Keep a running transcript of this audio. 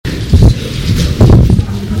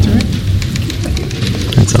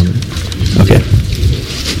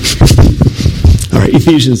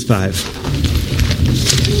Ephesians 5.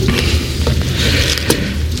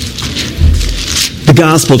 The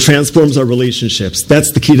gospel transforms our relationships.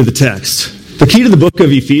 That's the key to the text. The key to the book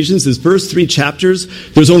of Ephesians is first 3 chapters.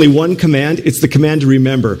 There's only one command. It's the command to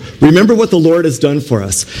remember. Remember what the Lord has done for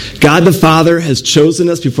us. God the Father has chosen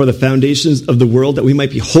us before the foundations of the world that we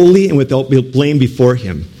might be holy and without blame before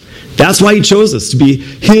him. That's why he chose us, to be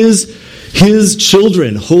his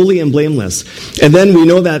children, holy and blameless. And then we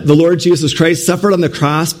know that the Lord Jesus Christ suffered on the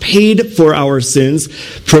cross, paid for our sins,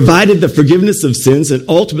 provided the forgiveness of sins, and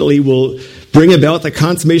ultimately will bring about the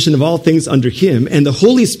consummation of all things under him. And the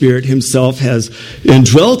Holy Spirit himself has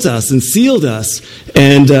indwelt us and sealed us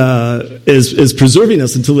and is preserving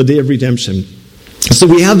us until the day of redemption. So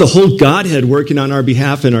we have the whole Godhead working on our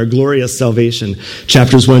behalf in our glorious salvation,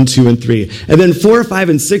 chapters 1, 2, and 3. And then 4, 5,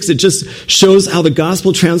 and 6, it just shows how the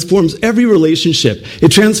gospel transforms every relationship.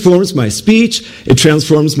 It transforms my speech, it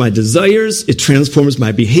transforms my desires, it transforms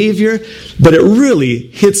my behavior, but it really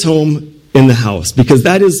hits home in the house, because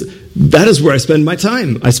that is where I spend my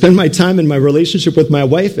time. I spend my time in my relationship with my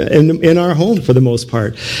wife and in our home for the most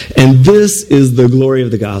part. And this is the glory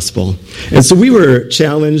of the gospel. And so we were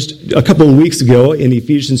challenged a couple of weeks ago in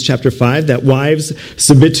Ephesians chapter 5 that wives,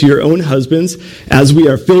 submit to your own husbands as we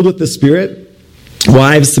are filled with the Spirit.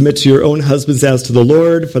 Wives, submit to your own husbands as to the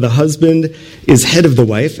Lord, for the husband is head of the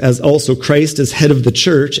wife, as also Christ is head of the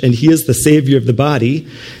church, and he is the Savior of the body.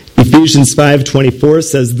 Ephesians 5:24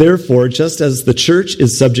 says, therefore, just as the church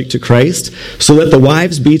is subject to Christ, so let the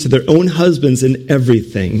wives be to their own husbands in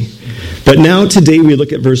everything. But now today we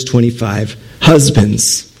look at verse 25.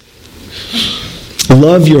 Husbands,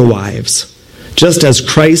 love your wives, just as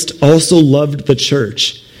Christ also loved the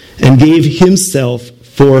church and gave himself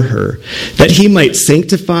for her, that he might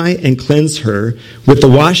sanctify and cleanse her with the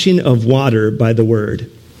washing of water by the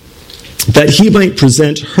word, that he might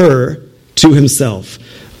present her to himself,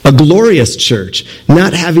 a glorious church,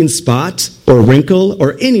 not having spot or wrinkle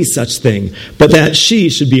or any such thing, but that she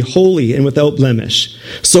should be holy and without blemish.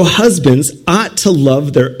 So husbands ought to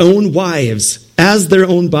love their own wives as their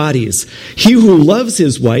own bodies. He who loves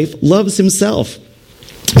his wife loves himself.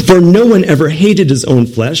 For no one ever hated his own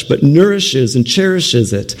flesh, but nourishes and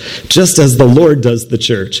cherishes it, just as the Lord does the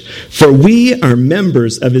church. For we are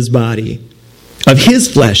members of his body, of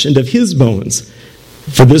his flesh and of his bones.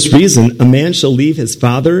 For this reason, a man shall leave his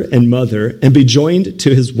father and mother and be joined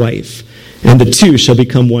to his wife, and the two shall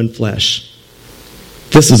become one flesh.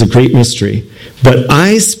 This is a great mystery, but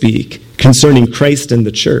I speak concerning Christ and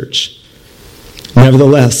the church.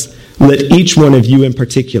 Nevertheless, let each one of you in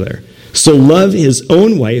particular so love his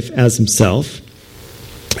own wife as himself,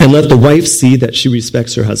 and let the wife see that she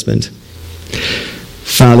respects her husband.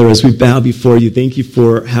 Father, as we bow before you, thank you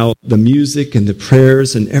for how the music and the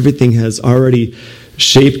prayers and everything has already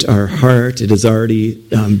shaped our heart. It has already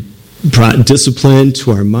brought discipline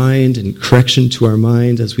to our mind and correction to our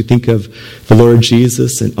mind as we think of the Lord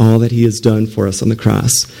Jesus and all that he has done for us on the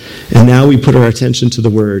cross. And now we put our attention to the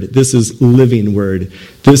Word. This is living Word.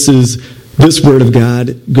 This Word of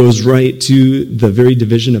God goes right to the very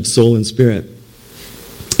division of soul and spirit.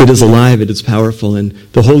 It is alive, it is powerful, and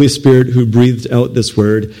the Holy Spirit who breathed out this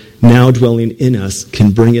Word, now dwelling in us, can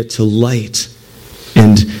bring it to light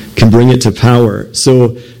and can bring it to power.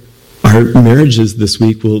 So our marriages this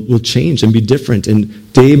week will change and be different,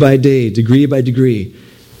 and day by day, degree by degree,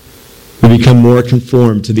 we become more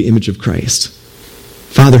conformed to the image of Christ.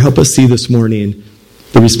 Father, help us see this morning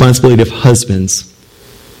the responsibility of husbands.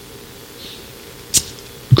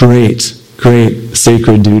 Great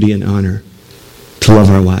sacred duty and honor to love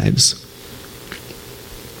our wives.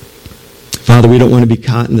 Father, we don't want to be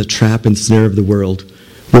caught in the trap and snare of the world,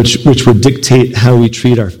 which would dictate how we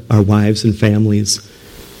treat our wives and families,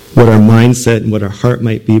 what our mindset and what our heart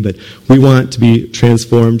might be, but we want to be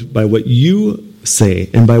transformed by what you say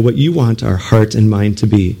and by what you want our heart and mind to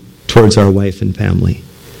be towards our wife and family.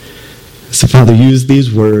 So, Father, use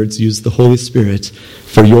these words, use the Holy Spirit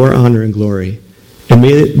for your honor and glory. And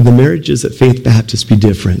may the marriages at Faith Baptist be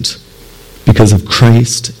different because of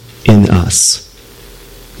Christ in us.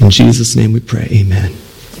 In Jesus' name we pray, amen.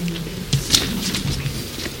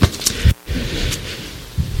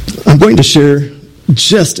 I'm going to share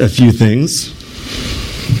just a few things.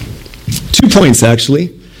 2 points,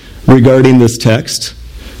 actually, regarding this text.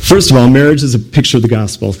 First of all, marriage is a picture of the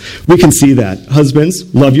gospel. We can see that.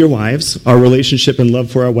 Husbands, love your wives. Our relationship and love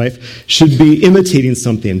for our wife should be imitating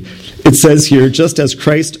something. It says here, just as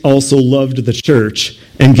Christ also loved the church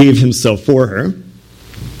and gave himself for her.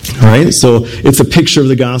 All right, so it's a picture of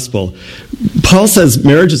the gospel. Paul says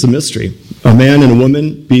marriage is a mystery. A man and a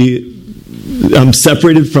woman be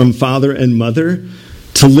separated from father and mother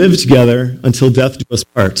to live together until death do us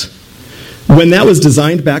part. When that was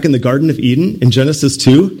designed back in the Garden of Eden in Genesis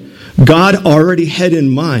 2, God already had in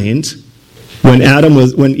mind when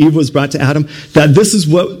Eve was brought to Adam, that this is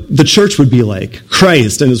what the church would be like,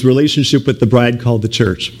 Christ and his relationship with the bride called the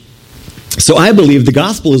church. So I believe the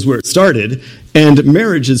gospel is where it started, and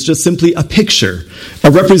marriage is just simply a picture,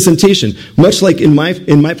 a representation. Much like in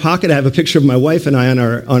my pocket, I have a picture of my wife and I on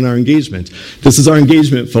our engagement. This is our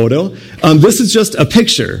engagement photo. This is just a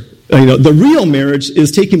picture. The real marriage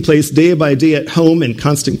is taking place day by day at home in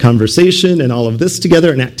constant conversation and all of this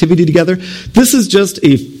together and activity together. This is just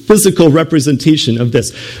a physical representation of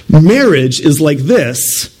this. Marriage is like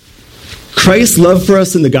this. Christ's love for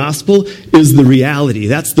us in the gospel is the reality.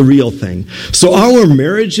 That's the real thing. So our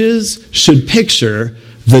marriages should picture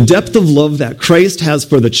the depth of love that Christ has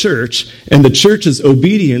for the church and the church's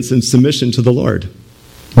obedience and submission to the Lord.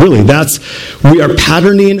 Really, we are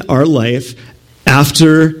patterning our life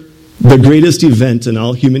after the greatest event in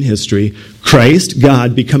all human history, Christ,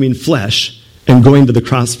 God, becoming flesh and going to the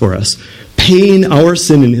cross for us, paying our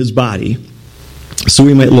sin in his body so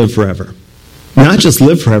we might live forever. Not just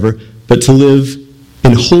live forever, but to live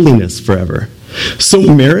in holiness forever. So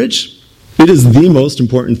marriage, it is the most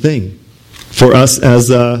important thing for us as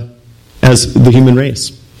the human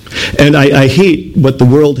race. And I hate what the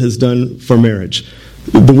world has done for marriage.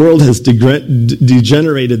 The world has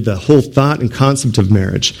degenerated the whole thought and concept of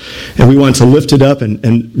marriage. And we want to lift it up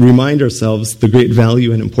and remind ourselves the great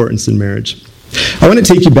value and importance in marriage. I want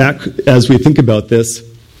to take you back, as we think about this,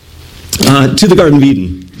 to the Garden of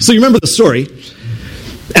Eden. So you remember the story.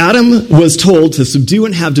 Adam was told to subdue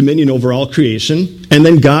and have dominion over all creation, and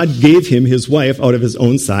then God gave him his wife out of his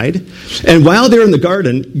own side. And while they were in the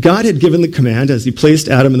garden, God had given the command, as he placed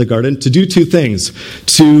Adam in the garden, to do two things.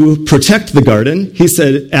 To protect the garden, he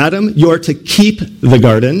said, Adam, you are to keep the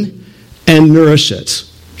garden and nourish it.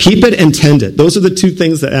 Keep it and tend it. Those are the two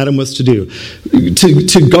things that Adam was to do.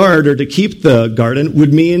 To guard or to keep the garden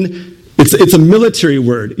would mean it's a military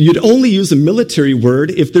word. You'd only use a military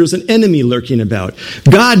word if there's an enemy lurking about.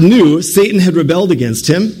 God knew Satan had rebelled against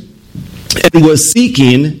him and was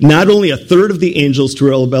seeking not only a third of the angels to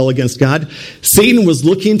rebel against God, Satan was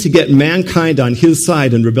looking to get mankind on his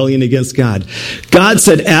side in rebellion against God. God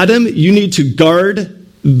said, Adam, you need to guard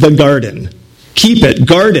the garden. Keep it,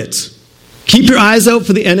 guard it. Keep your eyes out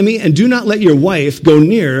for the enemy and do not let your wife go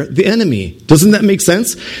near the enemy. Doesn't that make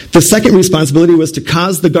sense? The second responsibility was to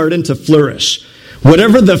cause the garden to flourish.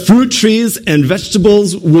 Whatever the fruit trees and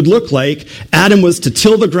vegetables would look like, Adam was to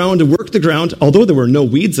till the ground and work the ground. Although there were no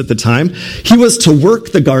weeds at the time, he was to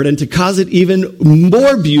work the garden to cause it even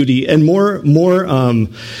more beauty and more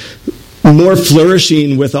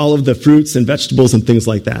flourishing with all of the fruits and vegetables and things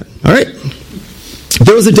like that. All right?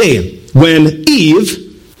 There was a day when Eve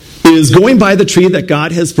is going by the tree that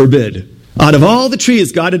God has forbid. Out of all the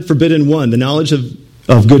trees, God had forbidden one, the knowledge of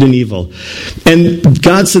good and evil. And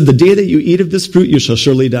God said, the day that you eat of this fruit, you shall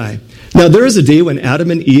surely die. Now, there is a day when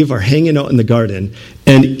Adam and Eve are hanging out in the garden,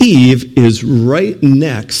 and Eve is right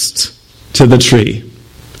next to the tree.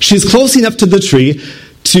 She's close enough to the tree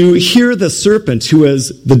to hear the serpent, who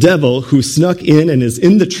is the devil, who snuck in and is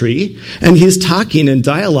in the tree, and he's talking and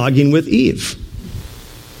dialoguing with Eve.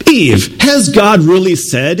 Eve, has God really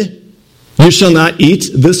said, you shall not eat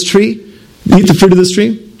this tree? Eat the fruit of this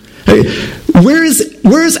tree? Hey, where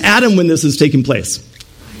is Adam when this is taking place?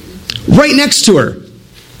 Right next to her.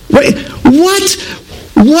 Right?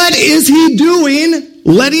 What is he doing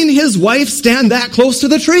letting his wife stand that close to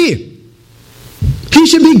the tree? He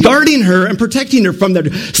should be guarding her and protecting her from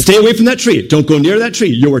that. Stay away from that tree. Don't go near that tree.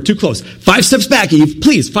 You are too close. 5 steps back, Eve.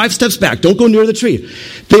 Please, 5 steps back. Don't go near the tree.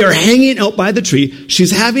 They are hanging out by the tree.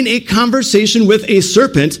 She's having a conversation with a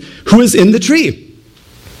serpent who is in the tree.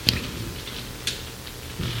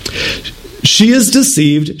 She is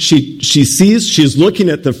deceived. She's looking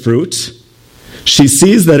at the fruit. She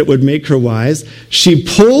sees that it would make her wise. She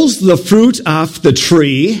pulls the fruit off the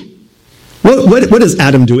tree. What is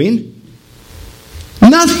Adam doing?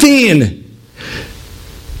 Nothing.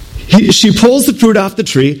 She pulls the fruit off the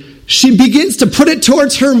tree. She begins to put it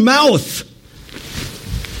towards her mouth.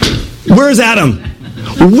 Where's Adam?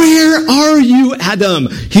 Where are you, Adam?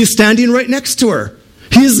 He's standing right next to her.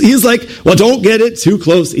 He's like, well, don't get it too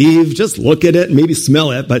close, Eve. Just look at it and maybe smell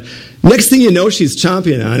it. But next thing you know, she's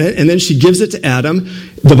chomping on it, and then she gives it to Adam.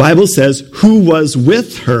 The Bible says, who was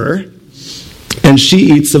with her, and she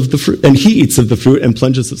eats of the fruit, and he eats of the fruit and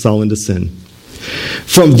plunges us all into sin.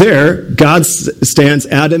 From there, God stands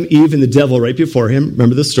Adam, Eve, and the devil right before him.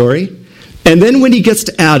 Remember the story? And then when he gets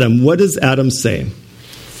to Adam, what does Adam say?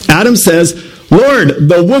 Adam says, Lord,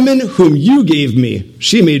 the woman whom you gave me,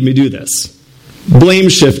 she made me do this. blame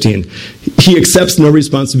shifting. He accepts no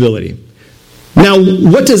responsibility. Now,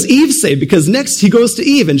 what does Eve say? Because next he goes to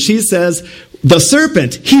Eve and she says, the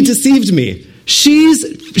serpent, he deceived me.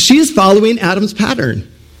 She's following Adam's pattern.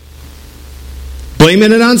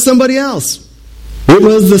 Blaming it on somebody else. It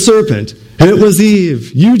was the serpent. It was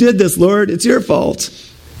Eve. You did this, Lord. It's your fault.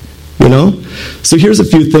 You know? So here's a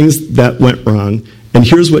few things that went wrong. And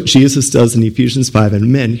here's what Jesus does in Ephesians 5.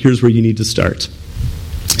 And men, here's where you need to start.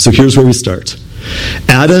 So here's where we start.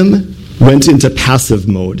 Adam went into passive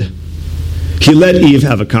mode. He let Eve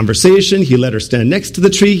have a conversation. He let her stand next to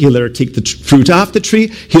the tree. He let her take the fruit off the tree.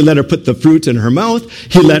 He let her put the fruit in her mouth.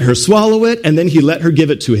 He let her swallow it, and then he let her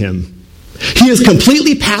give it to him. He is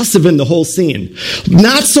completely passive in the whole scene.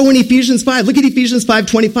 Not so in Ephesians 5. Look at Ephesians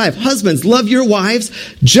 5:25. Husbands, love your wives,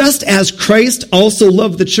 just as Christ also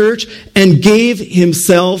loved the church and gave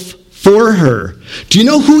himself for her. Do you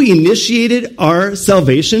know who initiated our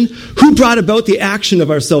salvation? Who brought about the action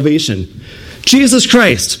of our salvation? Jesus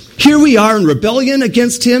Christ. Here we are in rebellion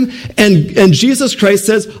against him, and Jesus Christ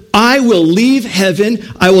says, I will leave heaven,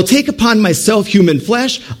 I will take upon myself human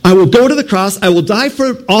flesh, I will go to the cross, I will die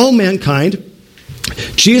for all mankind.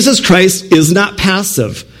 Jesus Christ is not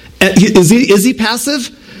passive. Is he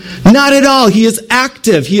passive? Not at all. He is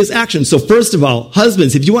active. He is action. So first of all,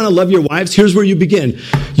 husbands, if you want to love your wives, here's where you begin.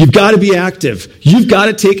 You've got to be active. You've got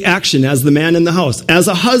to take action as the man in the house. As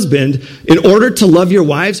a husband, in order to love your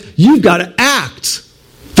wives, you've got to act.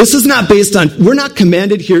 This is not based on, we're not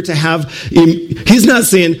commanded here to have, he's not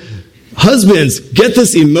saying, husbands, get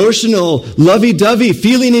this emotional, lovey-dovey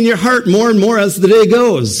feeling in your heart more and more as the day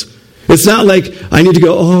goes. It's not like I need to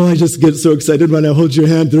go, oh, I just get so excited when I hold your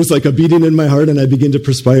hand. There's like a beating in my heart and I begin to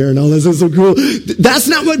perspire and all this is so cool. That's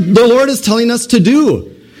not what the Lord is telling us to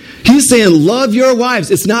do. He's saying, love your wives.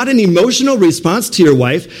 It's not an emotional response to your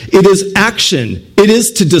wife. It is action. It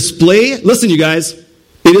is to display, listen you guys,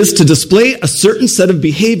 it is to display a certain set of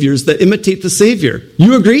behaviors that imitate the Savior.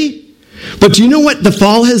 You agree? But do you know what the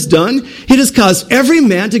fall has done? It has caused every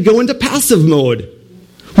man to go into passive mode.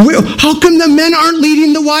 How come the men aren't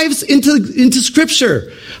leading the wives into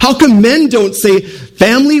Scripture? How come men don't say,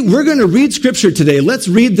 family, we're going to read Scripture today. Let's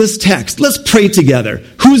read this text. Let's pray together.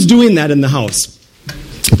 Who's doing that in the house?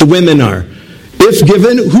 The women are. If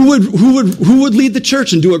given, who would lead the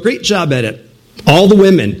church and do a great job at it? All the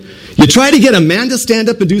women. You try to get a man to stand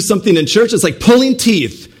up and do something in church, it's like pulling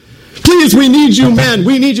teeth. Please, we need you, men.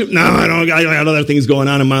 We need you. No, I got other things going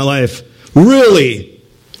on in my life. Really?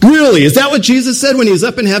 Really? Is that what Jesus said when he was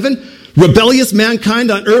up in heaven? Rebellious mankind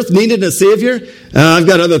on earth needed a Savior? I've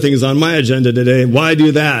got other things on my agenda today. Why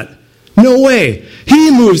do that? No way.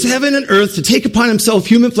 He moves heaven and earth to take upon himself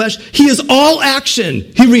human flesh. He is all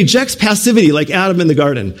action. He rejects passivity like Adam in the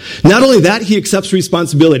garden. Not only that, he accepts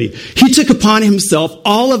responsibility. He took upon himself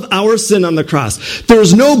all of our sin on the cross.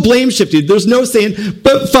 There's no blame shifting. There's no saying,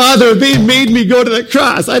 but Father, they made me go to the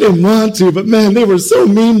cross. I didn't want to, but man, they were so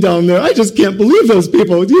mean down there. I just can't believe those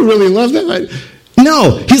people. Do you really love them?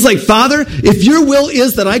 No, he's like, Father, if your will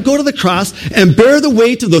is that I go to the cross and bear the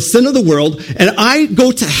weight of the sin of the world, and I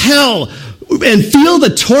go to hell and feel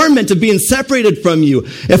the torment of being separated from you,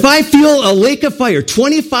 if I feel a lake of fire,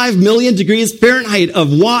 25 million degrees Fahrenheit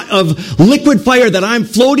of liquid fire that I'm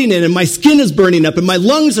floating in, and my skin is burning up and my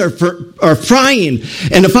lungs are frying,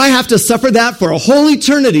 and if I have to suffer that for a whole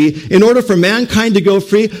eternity in order for mankind to go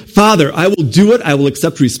free, Father, I will do it, I will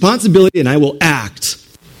accept responsibility, and I will act.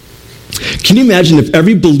 Can you imagine if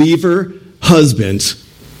every believer husband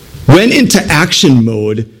went into action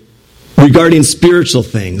mode regarding spiritual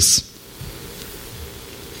things?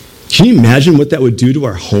 Can you imagine what that would do to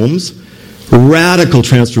our homes? Radical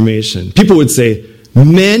transformation. People would say,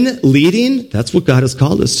 men leading, that's what God has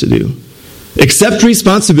called us to do. Accept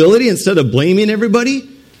responsibility instead of blaming everybody?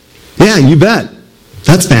 Yeah, you bet.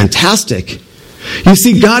 That's fantastic. You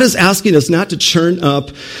see, God is asking us not to churn up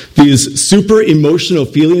these super emotional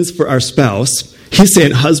feelings for our spouse. He's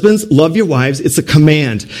saying, husbands, love your wives. It's a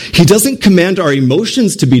command. He doesn't command our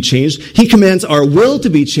emotions to be changed. He commands our will to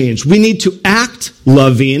be changed. We need to act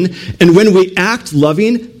loving, and when we act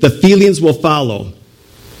loving, the feelings will follow.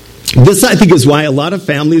 This, I think, is why a lot of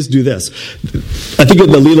families do this. I think of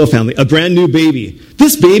the Lilo family, a brand new baby.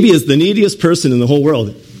 This baby is the neediest person in the whole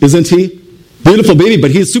world, isn't he? Beautiful baby,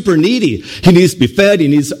 but he's super needy. He needs to be fed. He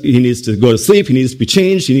needs to go to sleep. He needs to be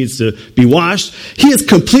changed. He needs to be washed. He is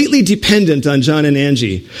completely dependent on John and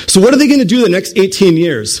Angie. So what are they going to do the next 18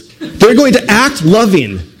 years? They're going to act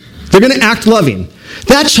loving. They're going to act loving.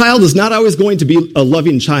 That child is not always going to be a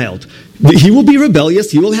loving child. He will be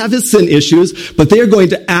rebellious. He will have his sin issues, but they are going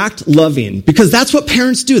to act loving because that's what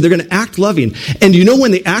parents do. They're going to act loving. And you know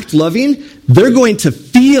when they act loving, they're going to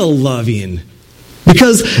feel loving.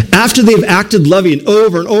 Because after they've acted loving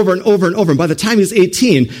over and over and over and over, and by the time he's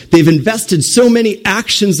 18, they've invested so many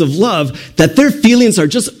actions of love that their feelings are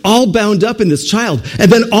just all bound up in this child.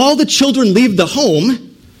 And then all the children leave the home,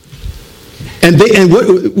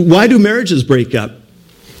 why do marriages break up?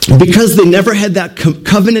 Because they never had that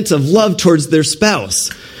covenant of love towards their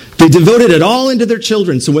spouse. They devoted it all into their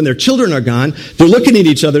children. So when their children are gone, they're looking at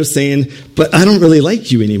each other saying, but I don't really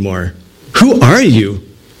like you anymore. Who are you?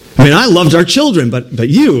 I mean, I loved our children, but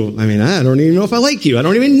you, I mean, I don't even know if I like you. I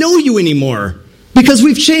don't even know you anymore because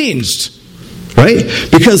we've changed, right?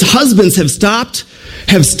 Because husbands have stopped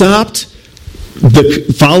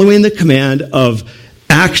following the command of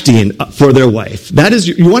acting for their wife. That is,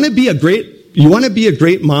 you want to be a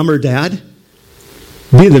great mom or dad?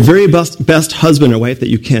 Be the very best husband or wife that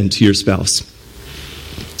you can to your spouse.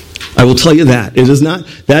 I will tell you that.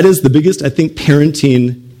 That is the biggest, I think,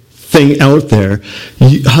 parenting thing out there.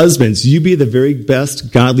 Husbands, you be the very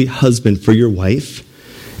best godly husband for your wife,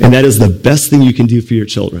 and that is the best thing you can do for your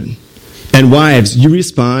children. And wives, you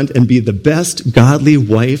respond and be the best godly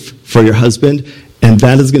wife for your husband, and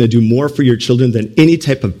that is going to do more for your children than any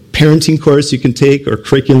type of parenting course you can take or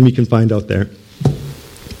curriculum you can find out there.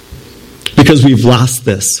 Because we've lost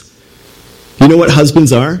this. You know what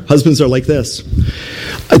husbands are? Husbands are like this.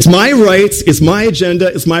 It's my rights, it's my agenda,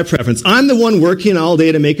 it's my preference. I'm the one working all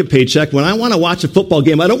day to make a paycheck. When I want to watch a football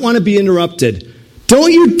game, I don't want to be interrupted.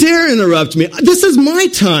 Don't you dare interrupt me. This is my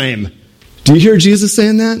time. Do you hear Jesus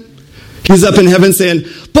saying that? He's up in heaven saying,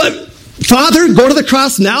 but Father, go to the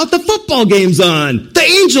cross now. The football game's on. The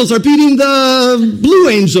angels are beating the Blue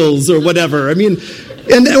Angels or whatever. I mean,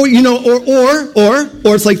 and you know,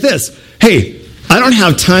 or it's like this. Hey, I don't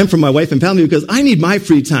have time for my wife and family because I need my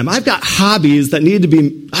free time. I've got hobbies that need to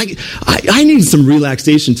be, I need some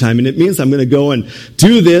relaxation time, and it means I'm going to go and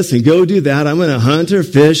do this and go do that. I'm going to hunt or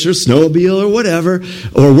fish or snowmobile or whatever,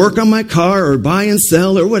 or work on my car or buy and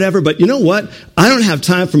sell or whatever. But you know what? I don't have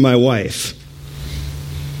time for my wife.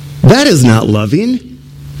 That is not loving.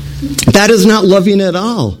 That is not loving at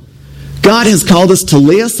all. God has called us to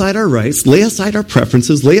lay aside our rights, lay aside our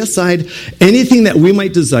preferences, lay aside anything that we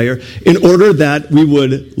might desire in order that we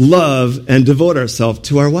would love and devote ourselves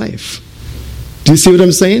to our wife. Do you see what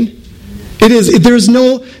I'm saying? There's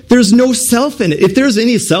no self in it. If there's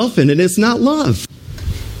any self in it, it's not love.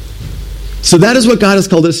 So that is what God has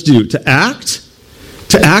called us to do, to act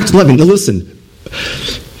loving. Now listen,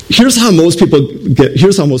 here's how most people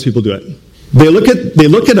do it. They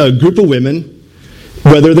look at a group of women,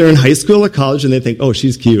 whether they're in high school or college, and they think, oh,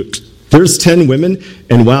 she's cute. There's 10 women,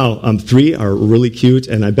 and wow, 3 are really cute,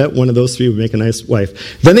 and I bet one of those 3 would make a nice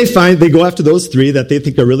wife. Then they go after those 3 that they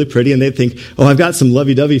think are really pretty, and they think, oh, I've got some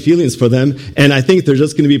lovey-dovey feelings for them, and I think they're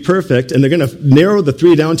just going to be perfect, and they're going to narrow the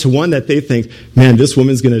 3 down to one that they think, man, this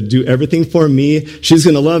woman's going to do everything for me. She's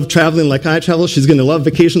going to love traveling like I travel. She's going to love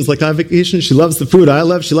vacations like I vacation. She loves the food I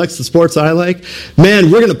love. She likes the sports I like. Man,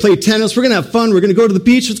 we're going to play tennis. We're going to have fun. We're going to go to the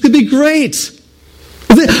beach. It's going to be great.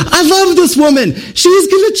 I love this woman. She's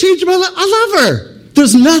going to change my life. I love her.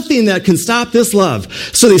 There's nothing that can stop this love.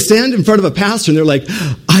 So they stand in front of a pastor and they're like,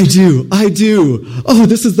 I do. Oh,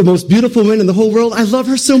 this is the most beautiful woman in the whole world. I love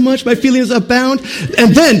her so much. My feelings abound.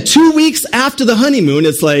 And then 2 weeks after the honeymoon,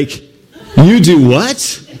 it's like, you do what?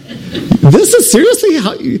 This is seriously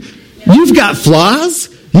how you've got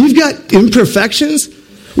flaws? You've got imperfections?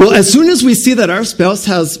 Well, as soon as we see that our spouse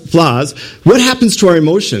has flaws, what happens to our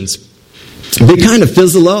emotions? They kind of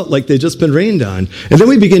fizzle out like they've just been rained on. And then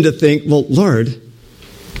we begin to think, well, Lord,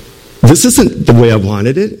 this isn't the way I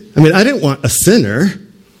wanted it. I mean, I didn't want a sinner.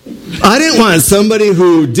 I didn't want somebody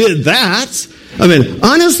who did that. I mean,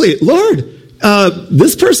 honestly, Lord,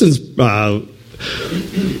 this person's, I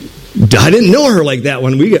didn't know her like that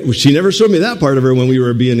she never showed me that part of her when we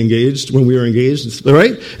were engaged,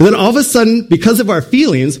 right? And then all of a sudden, because of our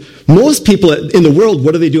feelings, most people in the world,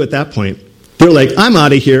 what do they do at that point? They're like, I'm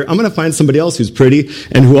out of here. I'm going to find somebody else who's pretty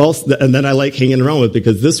and that I like hanging around with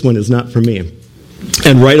because this one is not for me.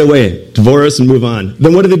 And right away, divorce and move on.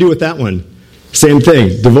 Then what do they do with that one? Same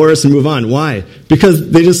thing, divorce and move on. Why?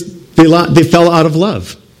 Because they fell out of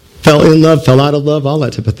love. Fell in love, fell out of love, all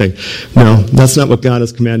that type of thing. No, that's not what God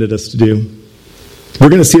has commanded us to do. We're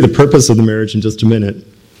going to see the purpose of the marriage in just a minute.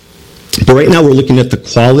 But right now we're looking at the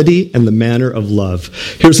quality and the manner of love.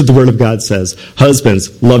 Here's what the Word of God says.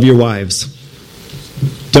 Husbands, love your wives.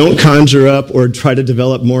 Don't conjure up or try to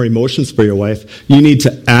develop more emotions for your wife. You need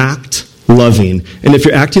to act loving. And if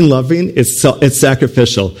you're acting loving, it's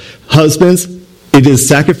sacrificial. Husbands, It is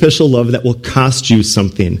sacrificial love that will cost you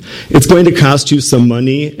something. It's going to cost you some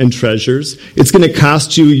money and treasures. It's going to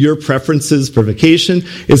cost you your preferences for vacation.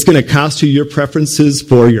 It's going to cost you your preferences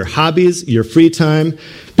for your hobbies, your free time.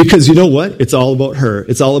 Because you know what? It's all about her.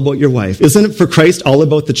 It's all about your wife. Isn't it for Christ all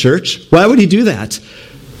about the church? Why would he do that?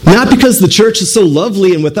 Not because the church is so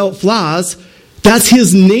lovely and without flaws. That's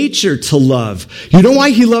his nature to love. You know why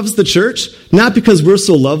he loves the church? Not because we're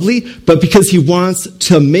so lovely, but because he wants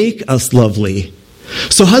to make us lovely.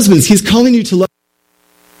 So husbands, he's calling you to love,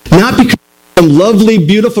 not because you're some lovely,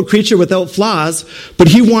 beautiful creature without flaws, but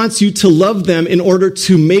he wants you to love them in order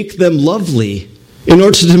to make them lovely, in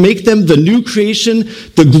order to make them the new creation,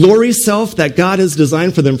 the glory self that God has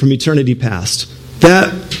designed for them from eternity past.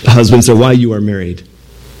 That, husbands, are why you are married.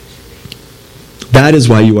 That is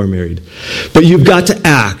why you are married. But you've got to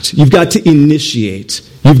act. You've got to initiate.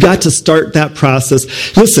 You've got to start that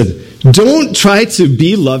process. Listen, don't try to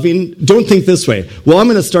be loving. Don't think this way. Well, I'm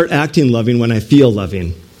going to start acting loving when I feel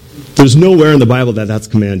loving. There's nowhere in the Bible that that's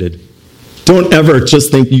commanded. Don't ever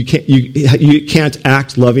just think you can't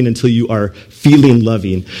act loving until you are feeling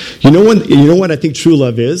loving. You know what I think true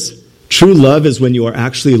love is? True love is when you are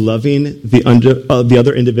actually loving the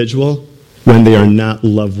other individual when they are not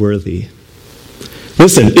love worthy.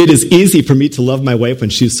 Listen, it is easy for me to love my wife when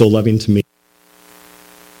she's so loving to me.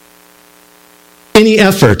 Any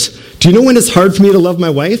effort. Do you know when it's hard for me to love my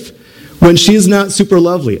wife? When she's not super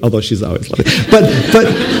lovely, although she's always lovely. But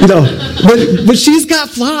she's got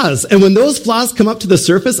flaws. And when those flaws come up to the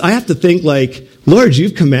surface, I have to think like, Lord,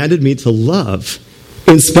 you've commanded me to love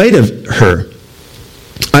in spite of her.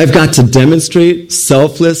 I've got to demonstrate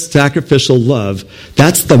selfless, sacrificial love.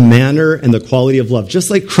 That's the manner and the quality of love. Just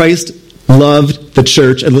like Christ loved the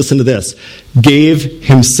church, and listen to this, gave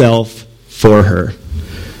himself for her.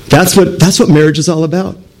 That's what marriage is all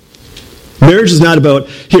about. Marriage is not about,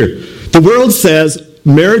 the world says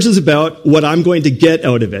marriage is about what I'm going to get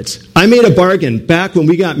out of it. I made a bargain back when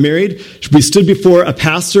we got married. We stood before a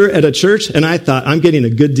pastor at a church, and I thought, I'm getting a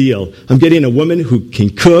good deal. I'm getting a woman who can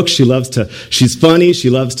cook. She's funny. She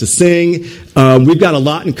loves to sing. We've got a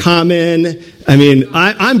lot in common. I mean,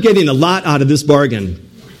 I'm getting a lot out of this bargain.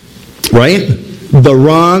 Right? The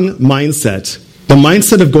wrong mindset. The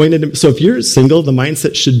mindset of going into... So if you're single, the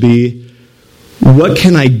mindset should be, what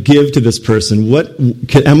can I give to this person?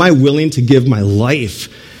 Am I willing to give my life,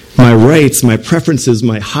 my rights, my preferences,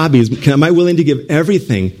 my hobbies? Am I willing to give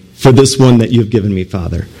everything for this one that you've given me,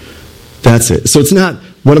 Father? That's it. So it's not,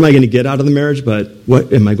 what am I going to get out of the marriage, but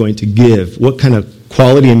what am I going to give? What kind of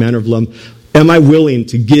quality and manner of love am I willing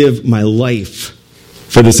to give my life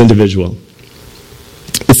for this individual?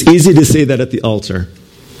 It's easy to say that at the altar.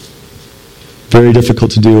 Very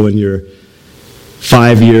difficult to do when you're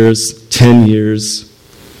 5 years, 10 years,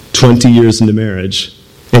 20 years into marriage,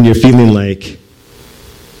 and you're feeling like,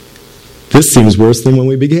 this seems worse than when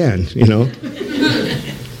we began,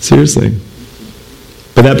 Seriously.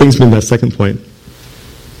 But that brings me to my second point.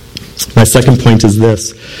 My second point is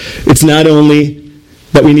this. It's not only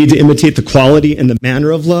that we need to imitate the quality and the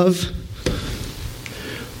manner of love,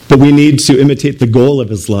 but we need to imitate the goal of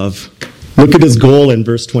his love. Look at his goal in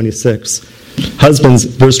verse 26. Husbands,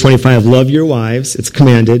 verse 25, love your wives, it's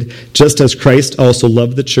commanded, just as Christ also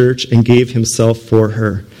loved the church and gave himself for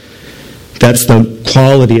her. That's the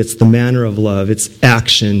quality, it's the manner of love, it's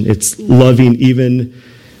action, it's loving even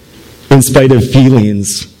in spite of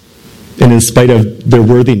feelings and in spite of their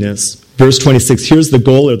worthiness. Verse 26, here's the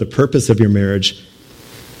goal or the purpose of your marriage.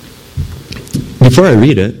 Before I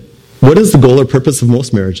read it, what is the goal or purpose of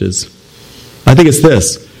most marriages? I think it's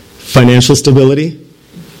this. Financial stability.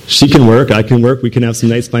 She can work, I can work, we can have some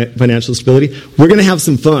nice financial stability. We're going to have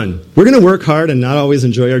some fun. We're going to work hard and not always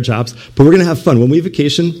enjoy our jobs, but we're going to have fun. When we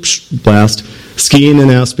vacation, blast. Skiing in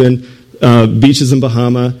Aspen, beaches in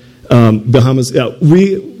Bahamas.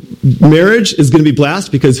 Marriage is going to be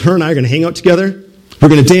blast because her and I are going to hang out together. We're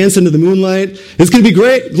going to dance into the moonlight. It's going to be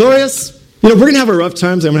great, glorious. We're going to have our rough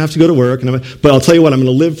times. I'm going to have to go to work. But I'll tell you what, I'm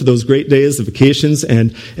going to live for those great days of vacations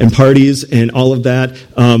and parties and all of that.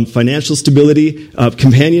 Financial stability,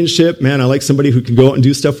 companionship. Man, I like somebody who can go out and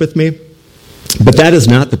do stuff with me. But that is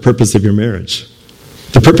not the purpose of your marriage.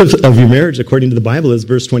 The purpose of your marriage, according to the Bible, is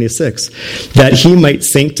verse 26. That he might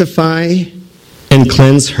sanctify and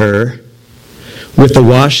cleanse her with the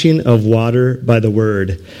washing of water by the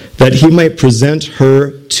word. That he might present her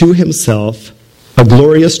to himself a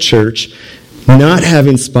glorious church, not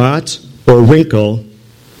having spot or wrinkle.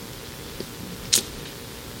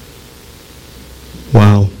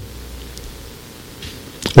 Wow.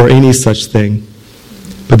 Or any such thing,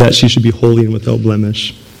 but that she should be holy and without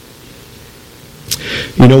blemish.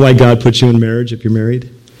 You know why God put you in marriage if you're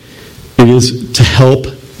married? It is to help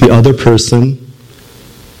the other person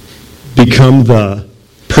become the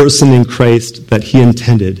person in Christ that he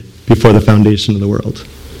intended before the foundation of the world.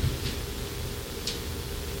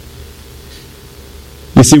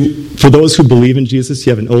 You see, for those who believe in Jesus,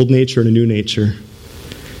 you have an old nature and a new nature.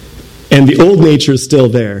 And the old nature is still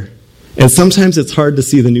there. And sometimes it's hard to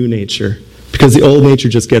see the new nature because the old nature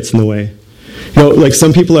just gets in the way. You know, like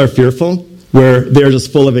some people are fearful where they're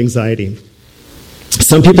just full of anxiety.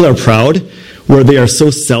 Some people are proud where they are so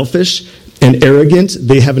selfish and arrogant,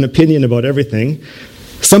 they have an opinion about everything.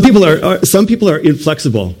 Some people are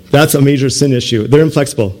inflexible. That's a major sin issue. They're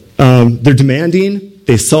inflexible. They're demanding.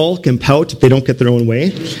 They sulk and pout if they don't get their own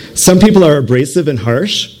way. Some people are abrasive and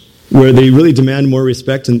harsh, where they really demand more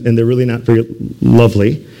respect and they're really not very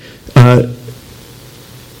lovely.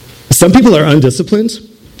 Some people are undisciplined.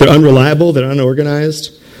 They're unreliable. They're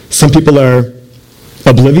unorganized. Some people are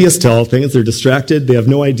oblivious to all things. They're distracted. They have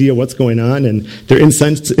no idea what's going on, and they're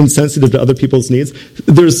insensitive to other people's needs.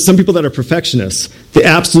 There's some people that are perfectionists. They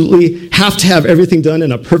absolutely have to have everything done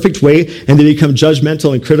in a perfect way, and they become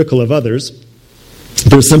judgmental and critical of others.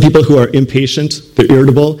 There's some people who are impatient, they're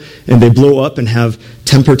irritable, and they blow up and have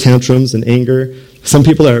temper tantrums and anger. Some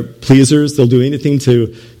people are pleasers. They'll do anything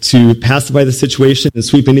to pacify the situation and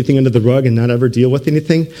sweep anything under the rug and not ever deal with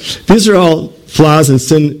anything. These are all flaws and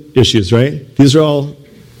sin issues, right? These are all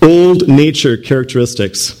old nature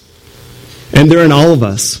characteristics. And they're in all of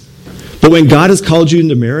us. But when God has called you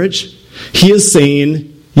into marriage, he is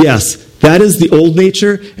saying, yes, that is the old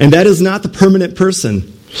nature, and that is not the permanent person.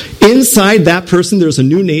 Inside that person, there's a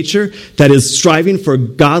new nature that is striving for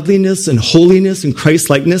godliness and holiness and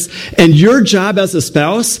Christ-likeness. And your job as a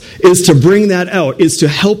spouse is to bring that out, is to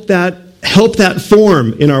help that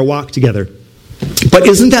form in our walk together. But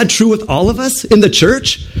isn't that true with all of us in the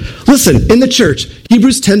church? Listen, in the church,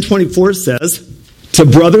 Hebrews 10:24 says, to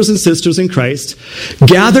brothers and sisters in Christ,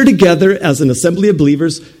 gather together as an assembly of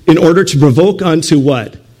believers in order to provoke unto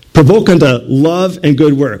what? Provoke unto love and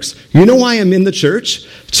good works. You know why I'm in the church?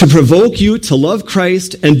 To provoke you to love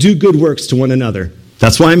Christ and do good works to one another.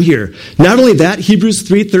 That's why I'm here. Not only that, Hebrews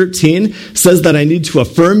 3:13 says that I need to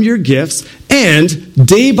affirm your gifts and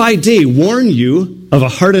day by day warn you of a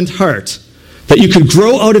hardened heart, that you could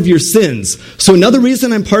grow out of your sins. So another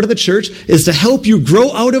reason I'm part of the church is to help you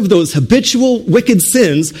grow out of those habitual wicked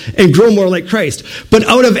sins and grow more like Christ. But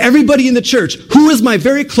out of everybody in the church, who is my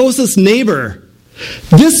very closest neighbor?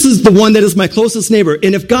 This is the one that is my closest neighbor.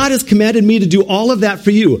 And if God has commanded me to do all of that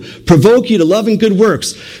for you, provoke you to love and good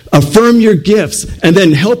works, affirm your gifts, and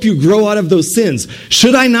then help you grow out of those sins,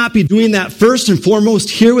 should I not be doing that first and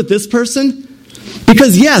foremost here with this person?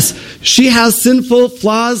 Because yes, she has sinful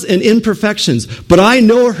flaws and imperfections, but I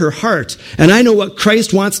know her heart, and I know what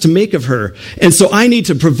Christ wants to make of her. And so I need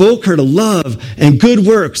to provoke her to love and good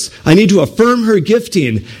works. I need to affirm her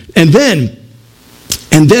gifting. And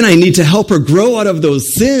then I need to help her grow out of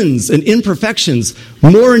those sins and imperfections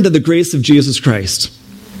more into the grace of Jesus Christ.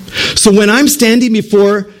 So when I'm standing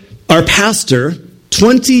before our pastor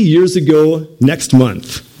 20 years ago next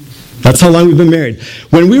month, that's how long we've been married.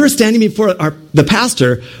 When we were standing before the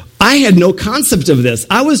pastor, I had no concept of this.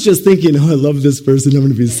 I was just thinking, oh, I love this person. I'm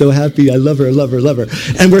going to be so happy. I love her, love her, love her.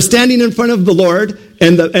 And we're standing in front of the Lord.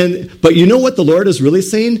 But you know what the Lord is really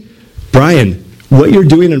saying? Brian, what you're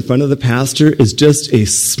doing in front of the pastor is just a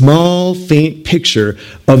small, faint picture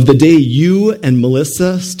of the day you and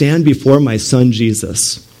Melissa stand before my son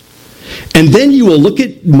Jesus. And then you will look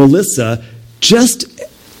at Melissa just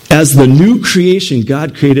as the new creation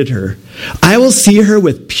God created her. I will see her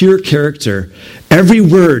with pure character, every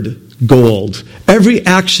word gold, every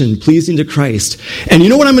action pleasing to Christ. And you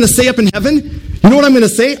know what I'm going to say up in heaven? You know what I'm going to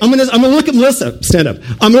say? I'm going to look at Melissa. Stand up.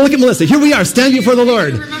 I'm going to look at Melissa. Here we are, standing before the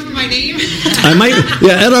Lord. Do you remember my name? I might.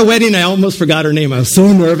 Yeah, at our wedding, I almost forgot her name. I was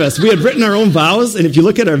so nervous. We had written our own vows, and if you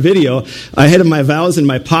look at our video, I had my vows in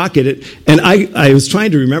my pocket, and I was trying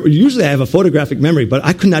to remember. Usually I have a photographic memory, but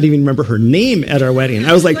I could not even remember her name at our wedding.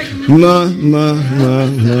 I was like, Melissa.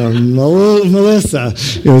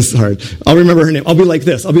 It was hard. I'll remember her name. I'll be like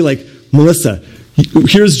this. I'll be like, Melissa,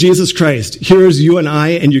 here's Jesus Christ. Here's you and I,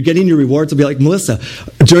 and you're getting your rewards. I'll be like, Melissa,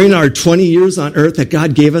 during our 20 years on earth that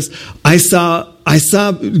God gave us, I saw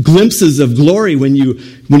glimpses of glory when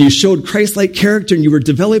you showed Christ-like character and you were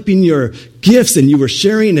developing your gifts and you were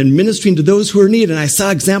sharing and ministering to those who are in need, and I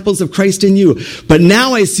saw examples of Christ in you. But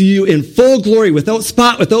now I see you in full glory, without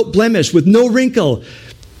spot, without blemish, with no wrinkle.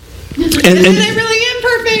 And I really am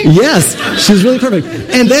perfect. Yes, she's really perfect.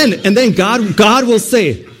 And then God will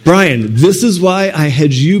say, Brian, this is why I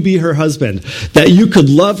had you be her husband, that you could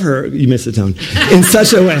love her, you missed it down, in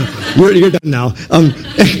such a way, you're done now,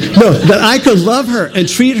 no, that I could love her and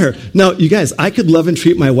treat her. Now, you guys, I could love and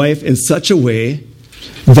treat my wife in such a way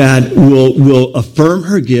that will affirm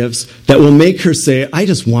her gifts, that will make her say, I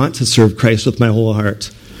just want to serve Christ with my whole heart.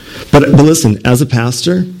 But listen, as a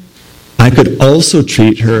pastor, I could also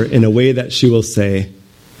treat her in a way that she will say,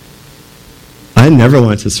 I never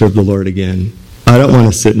want to serve the Lord again. I don't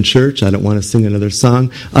want to sit in church. I don't want to sing another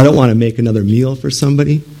song. I don't want to make another meal for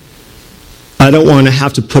somebody. I don't want to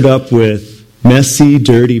have to put up with messy,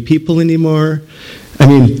 dirty people anymore. I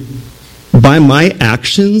mean, by my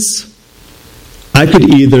actions, I could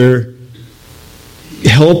either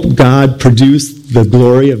help God produce the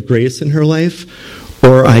glory of grace in her life,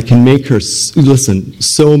 or I can make her,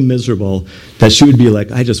 so miserable that she would be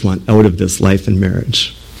like, I just want out of this life and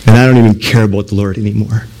marriage. And I don't even care about the Lord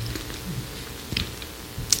anymore.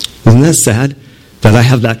 Isn't that sad that I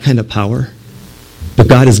have that kind of power? But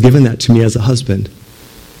God has given that to me as a husband.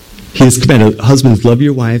 He has commanded, husbands, love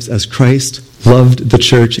your wives as Christ loved the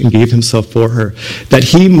church and gave himself for her, that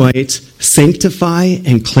he might sanctify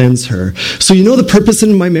and cleanse her. So you know the purpose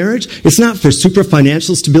in my marriage? It's not for super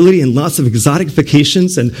financial stability and lots of exotic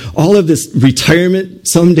vacations and all of this retirement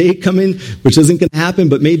someday coming, which isn't going to happen,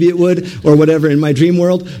 but maybe it would, or whatever in my dream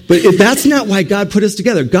world. But that's not why God put us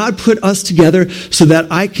together. God put us together so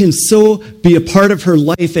that I can so be a part of her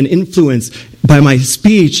life and influence by my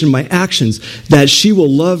speech and my actions, that she will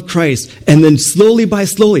love Christ. And then slowly by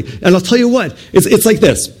slowly, and I'll tell you what, it's like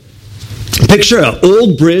this. Picture an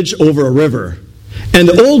old bridge over a river. And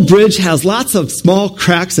the old bridge has lots of small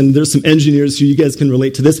cracks, and there's some engineers who you guys can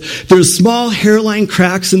relate to this. There's small hairline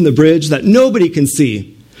cracks in the bridge that nobody can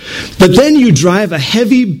see. But then you drive a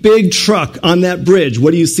heavy, big truck on that bridge.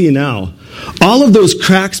 What do you see now? All of those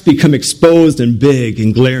cracks become exposed and big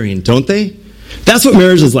and glaring, don't they? That's what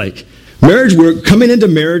marriage is like. Marriage, we're coming into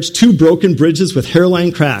marriage, two broken bridges with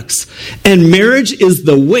hairline cracks. And marriage is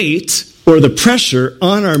the weight or the pressure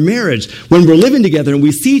on our marriage. When we're living together and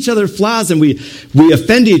we see each other's flaws and we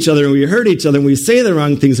offend each other and we hurt each other and we say the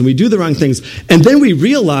wrong things and we do the wrong things. And then we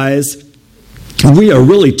realize we are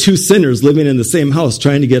really two sinners living in the same house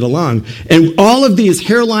trying to get along. And all of these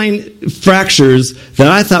hairline fractures that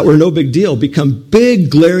I thought were no big deal become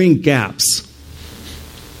big glaring gaps.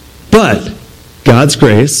 But God's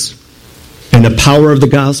grace and the power of the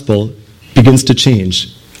gospel begins to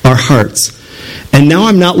change our hearts. And now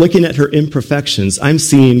I'm not looking at her imperfections. I'm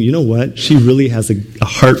seeing, you know what? She really has a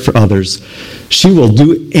heart for others. She will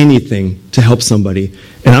do anything to help somebody.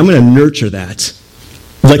 And I'm going to nurture that.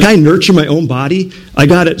 Like I nurture my own body. I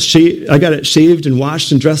got it shaved and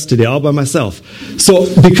washed and dressed today all by myself. So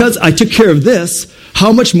because I took care of this,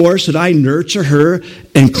 how much more should I nurture her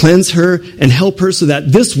and cleanse her and help her so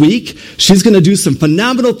that this week she's going to do some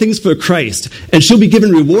phenomenal things for Christ and she'll be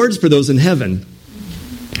given rewards for those in heaven.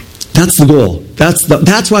 That's the goal.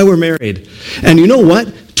 That's why we're married. And you know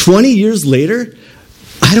what? 20 years later,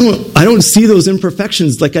 I don't see those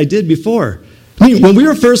imperfections like I did before. I mean, when we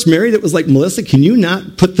were first married, it was like, Melissa, can you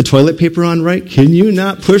not put the toilet paper on right? Can you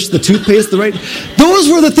not push the toothpaste the right? Those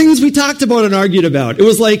were the things we talked about and argued about. It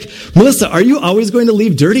was like, Melissa, are you always going to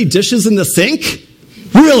leave dirty dishes in the sink?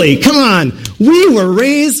 Really? Come on. We were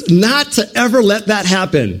raised not to ever let that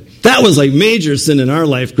happen. That was like major sin in our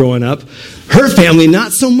life growing up. Her family,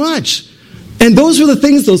 not so much. And those were the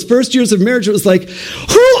things, those first years of marriage, it was like,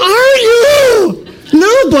 who are you?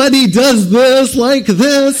 Nobody does this like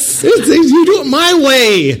this. You do it my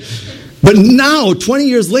way. But now, 20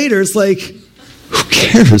 years later, it's like, who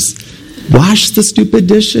cares? Wash the stupid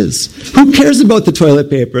dishes. Who cares about the toilet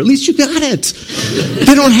paper? At least you got it.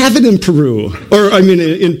 They don't have it in Peru. Or,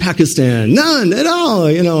 in Pakistan. None at all.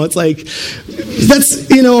 It's like, that's,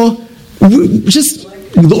 just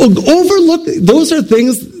overlook. Those are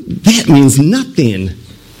things, that means nothing.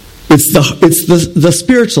 It's the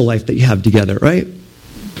spiritual life that you have together, right?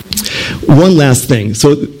 One last thing.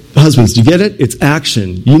 So, husbands, do you get it? It's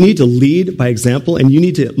action. You need to lead by example, and you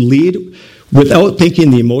need to lead without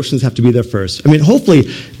thinking the emotions have to be there first. Hopefully,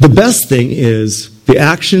 the best thing is the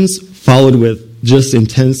actions followed with just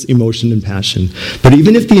intense emotion and passion. But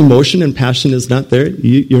even if the emotion and passion is not there,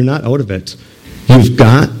 you're not out of it. You've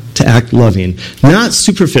got to act loving. Not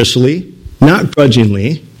superficially, not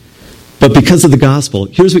grudgingly, but because of the gospel.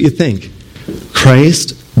 Here's what you think.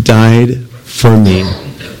 Christ died for me.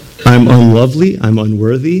 I'm unlovely. I'm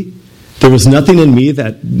unworthy. There was nothing in me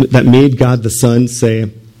that made God the Son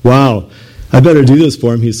say, wow, I better do this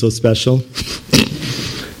for him. He's so special.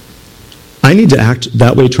 I need to act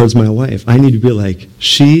that way towards my wife. I need to be like,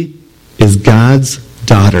 she is God's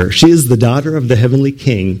daughter. She is the daughter of the heavenly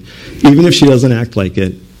king. Even if she doesn't act like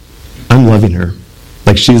it, I'm loving her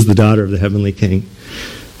like she's the daughter of the heavenly king.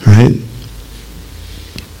 All right?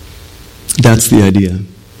 That's the idea.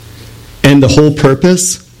 And the whole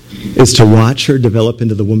purpose is to watch her develop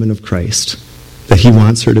into the woman of Christ that he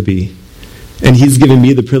wants her to be. And he's given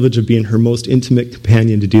me the privilege of being her most intimate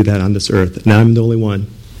companion to do that on this earth. And I'm the only one.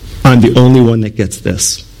 I'm the only one that gets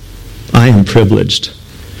this. I am privileged.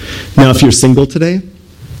 Now, if you're single today,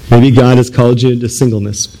 maybe God has called you into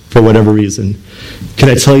singleness for whatever reason. Can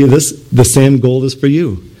I tell you this? The same goal is for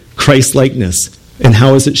you. Christ-likeness. And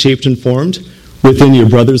how is it shaped and formed? Within your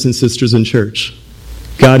brothers and sisters in church.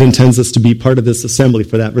 God intends us to be part of this assembly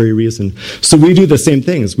for that very reason. So we do the same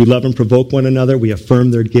things. We love and provoke one another. We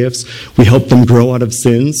affirm their gifts. We help them grow out of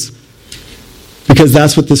sins. Because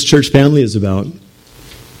that's what this church family is about.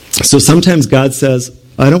 So sometimes God says,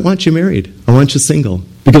 I don't want you married. I want you single.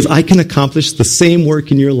 Because I can accomplish the same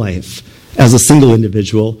work in your life as a single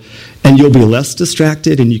individual, and you'll be less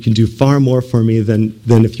distracted, and you can do far more for me than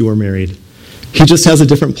if you were married. He just has a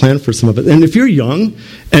different plan for some of it. And if you're young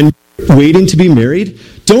and waiting to be married,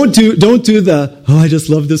 don't do the, I just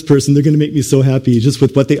love this person, they're going to make me so happy. Just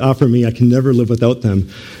with what they offer me, I can never live without them.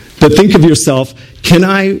 But think of yourself, can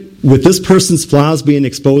I, with this person's flaws being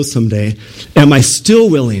exposed someday, am I still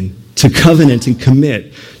willing to covenant and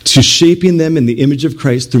commit to shaping them in the image of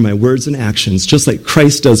Christ through my words and actions, just like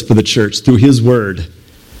Christ does for the church through his word?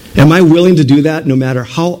 Am I willing to do that no matter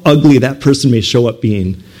how ugly that person may show up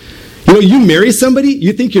being? You know, you marry somebody,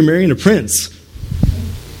 you think you're marrying a prince.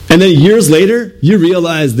 And then years later, you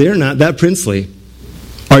realize they're not that princely.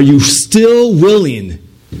 Are you still willing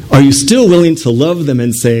to love them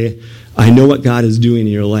and say, I know what God is doing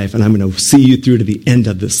in your life, and I'm going to see you through to the end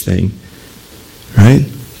of this thing? Right?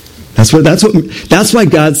 That's why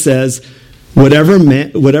God says,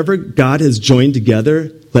 whatever God has joined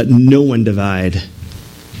together, let no one divide.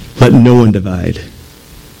 Let no one divide.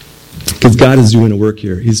 Because God is doing a work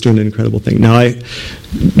here. He's doing an incredible thing. Now,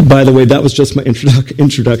 by the way, that was just my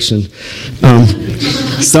introduction.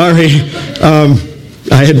 Sorry.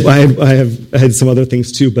 I had some other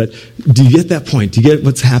things too, but do you get that point? Do you get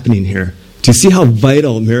what's happening here? Do you see how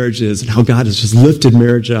vital marriage is and how God has just lifted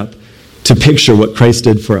marriage up to picture what Christ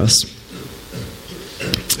did for us?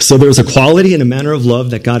 So there's a quality and a manner of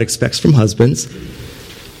love that God expects from husbands.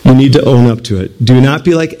 You need to own up to it. Do not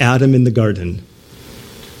be like Adam in the garden.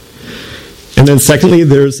 And then secondly,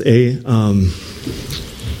 there is a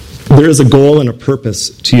goal and a purpose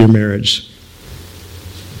to your marriage.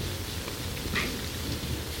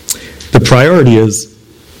 The priority is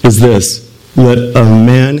this: let a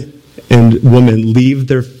man and woman leave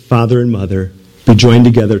their father and mother, be joined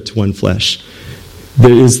together to one flesh.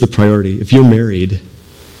 That is the priority. If you're married,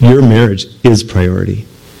 your marriage is priority.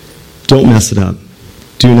 Don't mess it up.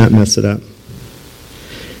 Do not mess it up.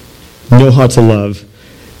 Know how to love.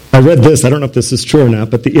 I read this, I don't know if this is true or not,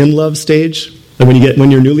 but the in-love stage, when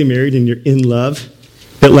you're newly married and you're in love,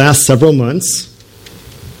 it lasts several months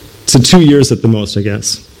to 2 years at the most, I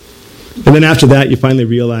guess. And then after that, you finally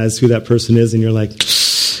realize who that person is, and you're like,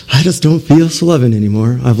 I just don't feel so loving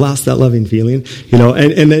anymore. I've lost that loving feeling,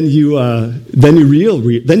 And then you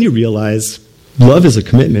realize love is a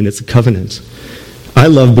commitment. It's a covenant. I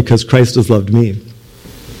love because Christ has loved me.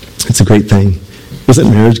 It's a great thing. Isn't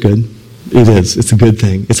marriage good? It is. It's a good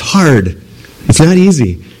thing. It's hard. It's not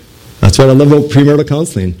easy. That's what I love about premarital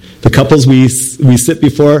counseling. The couples we sit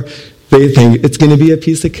before, they think it's going to be a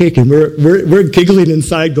piece of cake, and we're giggling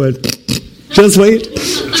inside, going, "Just wait,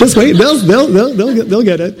 just wait. They'll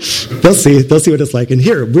get it. They'll see what it's like." And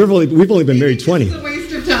here, we've only been married 20. It's a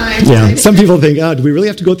waste of time. Yeah. Some people think, "Oh, do we really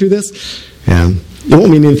have to go through this?" Yeah. It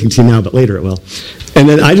won't mean anything to you now, but later it will. And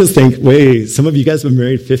then I just think, wait, some of you guys have been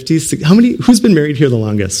married 50, 60, who's been married here the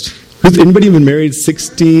longest? Anybody been married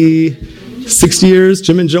 60 years?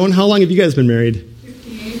 Jim and Joan, how long have you guys been married?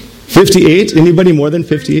 58. Anybody more than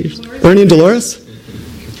 58? Ernie and Dolores?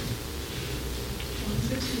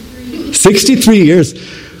 63 years.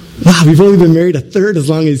 Wow, we've only been married a third as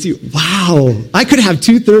long as you. Wow. I could have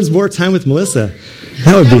 2/3 more time with Melissa.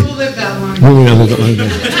 That would be. We'll live that long. We'll live that long.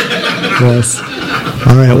 Yes.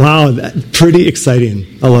 All right. Wow. Pretty exciting.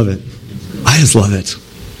 I love it. I just love it.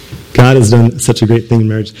 God has done such a great thing in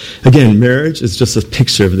marriage. Again, marriage is just a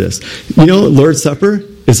picture of this. Lord's Supper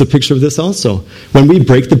is a picture of this also. When we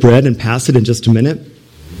break the bread and pass it in just a minute,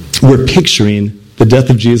 we're picturing the death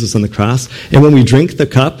of Jesus on the cross. And when we drink the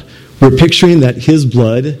cup, we're picturing that his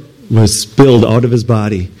blood was spilled out of his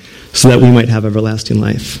body so that we might have everlasting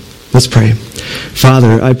life. Let's pray.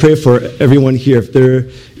 Father, I pray for everyone here. If they're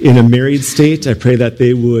in a married state, I pray that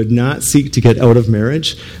they would not seek to get out of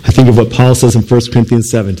marriage. I think of what Paul says in 1 Corinthians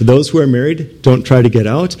 7. To those who are married, don't try to get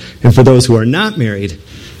out. And for those who are not married,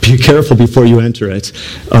 be careful before you enter it.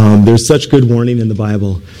 There's such good warning in the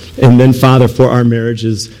Bible. And then, Father, for our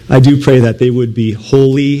marriages, I do pray that they would be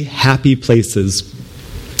holy, happy places.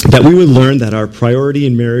 That we would learn that our priority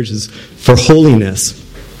in marriage is for holiness.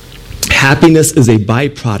 Happiness is a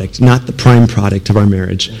byproduct, not the prime product of our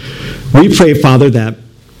marriage. We pray, Father, that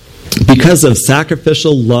because of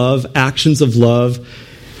sacrificial love, actions of love,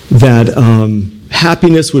 that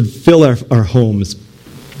happiness would fill our homes.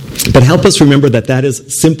 But help us remember that that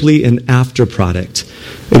is simply an after product.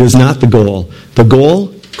 It is not the goal. The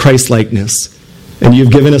goal, Christ-likeness. And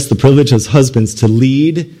you've given us the privilege as husbands to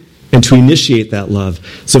lead and to initiate that love.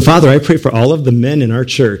 So, Father, I pray for all of the men in our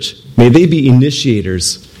church. May they be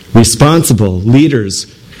initiators, responsible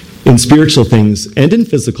leaders in spiritual things and in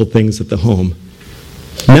physical things at the home.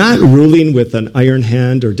 Not ruling with an iron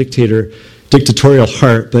hand or dictatorial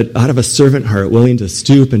heart, but out of a servant heart, willing to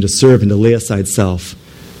stoop and to serve and to lay aside self.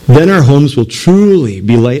 Then our homes will truly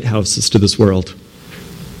be lighthouses to this world.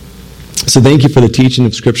 So thank you for the teaching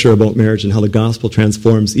of Scripture about marriage and how the gospel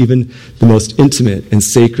transforms even the most intimate and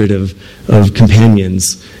sacred of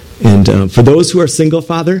companions. And for those who are single,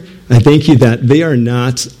 Father, I thank you that they are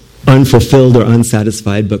not unfulfilled or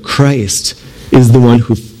unsatisfied, but Christ is the one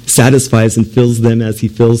who satisfies and fills them as he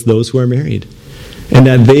fills those who are married. And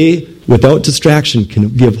that they, without distraction, can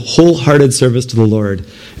give wholehearted service to the Lord.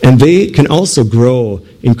 And they can also grow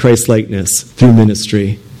in Christ-likeness through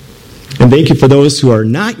ministry. And thank you for those who are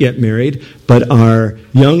not yet married, but are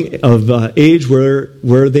young of age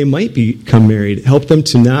where they might become married. Help them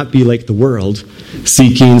to not be like the world,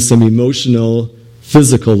 seeking some emotional,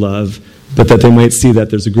 physical love, but that they might see that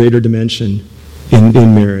there's a greater dimension in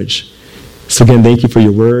marriage. So again, thank you for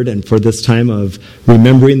your word and for this time of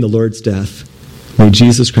remembering the Lord's death. May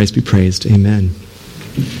Jesus Christ be praised. Amen.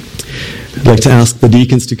 I'd like to ask the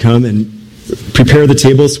deacons to come and prepare the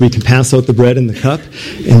table so we can pass out the bread and the cup.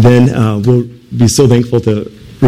 And then we'll be so thankful to